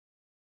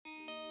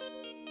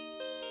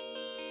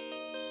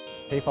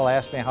People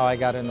ask me how I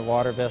got in the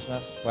water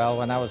business. Well,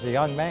 when I was a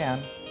young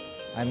man,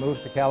 I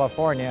moved to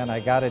California and I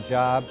got a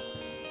job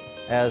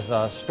as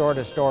a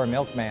store-to-store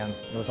milkman.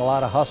 There was a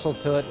lot of hustle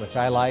to it, which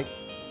I liked.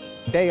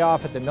 Day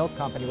off at the milk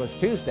company was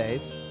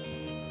Tuesdays,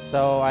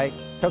 so I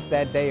took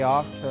that day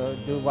off to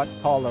do what's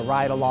called a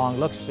ride-along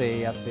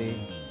look-see at the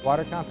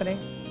water company.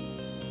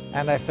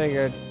 And I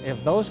figured,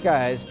 if those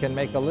guys can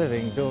make a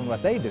living doing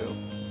what they do,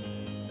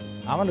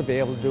 I'm going to be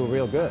able to do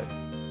real good.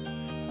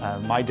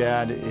 My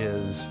dad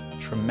is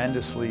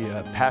tremendously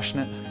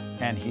passionate,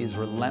 and he's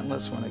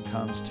relentless when it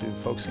comes to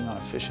focusing on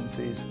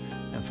efficiencies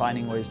and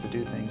finding ways to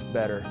do things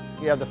better.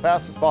 We have the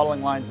fastest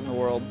bottling lines in the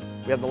world.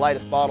 We have the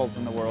lightest bottles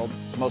in the world,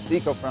 the most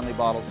eco-friendly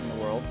bottles in the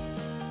world.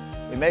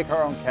 We make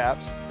our own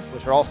caps,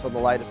 which are also the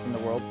lightest in the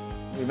world.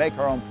 We make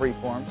our own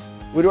preforms.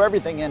 We do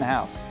everything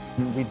in-house.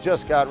 We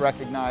just got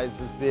recognized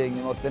as being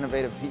the most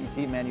innovative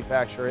PET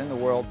manufacturer in the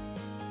world.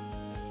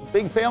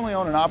 Being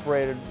family-owned and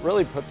operated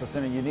really puts us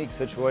in a unique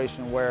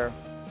situation where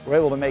we're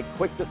able to make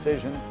quick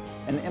decisions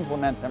and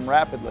implement them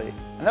rapidly.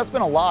 And that's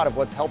been a lot of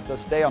what's helped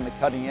us stay on the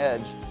cutting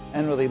edge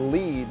and really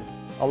lead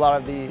a lot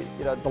of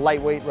the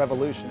lightweight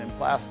revolution in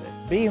plastic.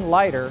 Being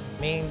lighter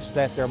means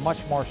that they're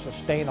much more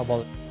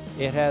sustainable.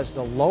 It has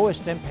the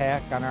lowest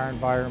impact on our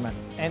environment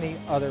than any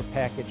other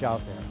package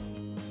out there.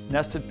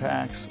 Nested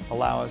packs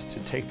allow us to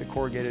take the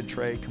corrugated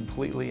tray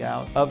completely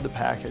out of the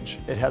package.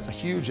 It has a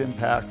huge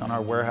impact on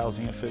our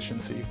warehousing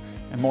efficiency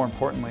and, more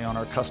importantly, on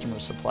our customer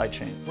supply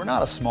chain. We're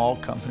not a small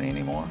company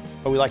anymore,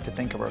 but we like to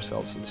think of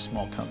ourselves as a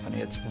small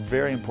company. It's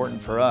very important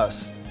for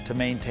us to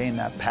maintain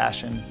that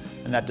passion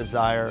and that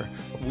desire.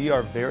 We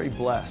are very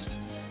blessed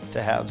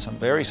to have some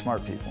very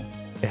smart people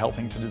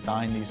helping to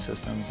design these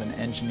systems and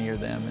engineer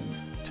them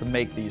and to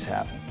make these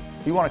happen.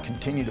 We want to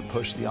continue to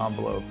push the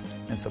envelope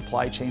in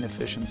supply chain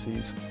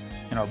efficiencies,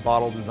 in our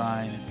bottle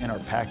design, in our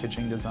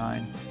packaging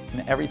design,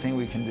 and everything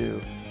we can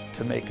do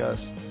to make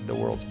us the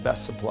world's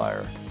best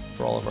supplier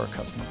for all of our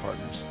customer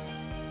partners.